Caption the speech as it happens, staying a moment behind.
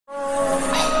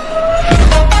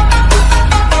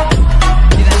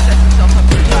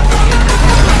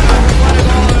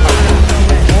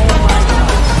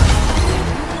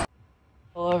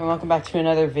back to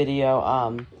another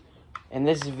video. In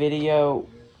this video,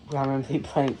 I'm gonna be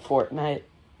playing Fortnite.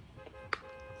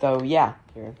 So yeah,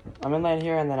 here I'm gonna land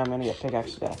here, and then I'm gonna get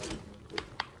pickaxe death.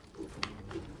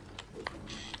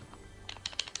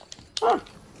 Huh?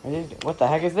 What the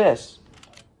heck is this?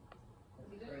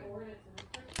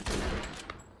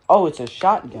 Oh, it's a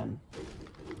shotgun.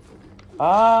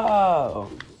 Oh.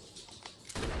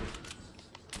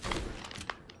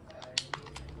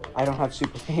 I don't have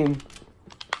super aim.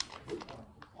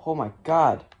 Oh my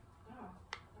god.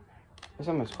 There's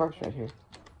someone's corpse right here.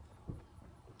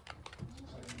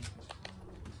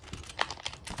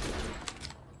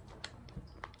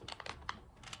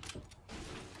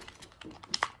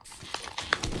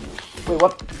 Wait,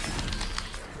 what?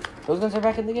 Those guns are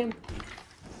back in the game?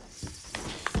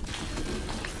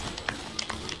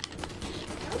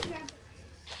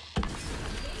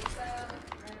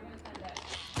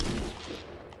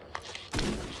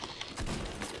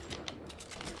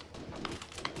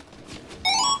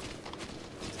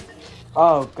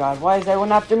 Oh god, why is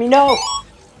everyone after me? No!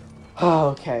 Oh,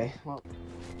 okay. Well,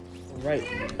 right.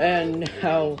 And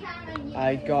now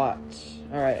I got...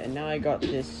 Alright, and now I got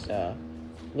this,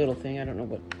 little thing. I don't know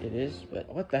what it is, but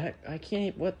what the heck? I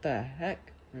can't... What the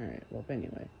heck? Alright, well,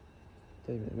 anyway.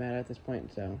 Doesn't really matter at this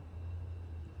point, so...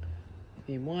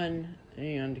 V1,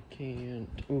 and can't...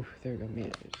 Oof, there we go, made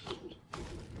it.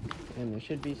 And there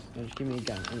should be... Oh, just give me a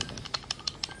gun.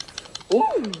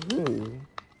 Ooh!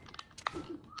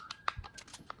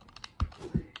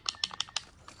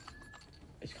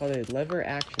 It's called a lever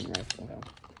action rifle, though.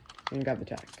 And grab the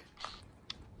tack.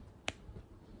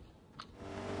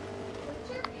 What's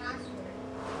your password?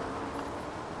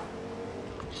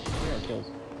 Yeah, it kills.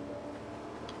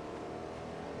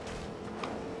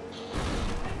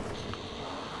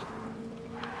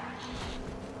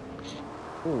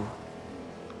 Ooh.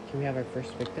 Can we have our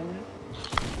first victim now?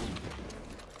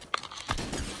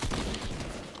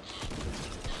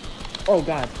 Oh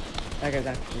god. That guy's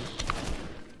actually...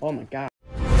 Oh my god.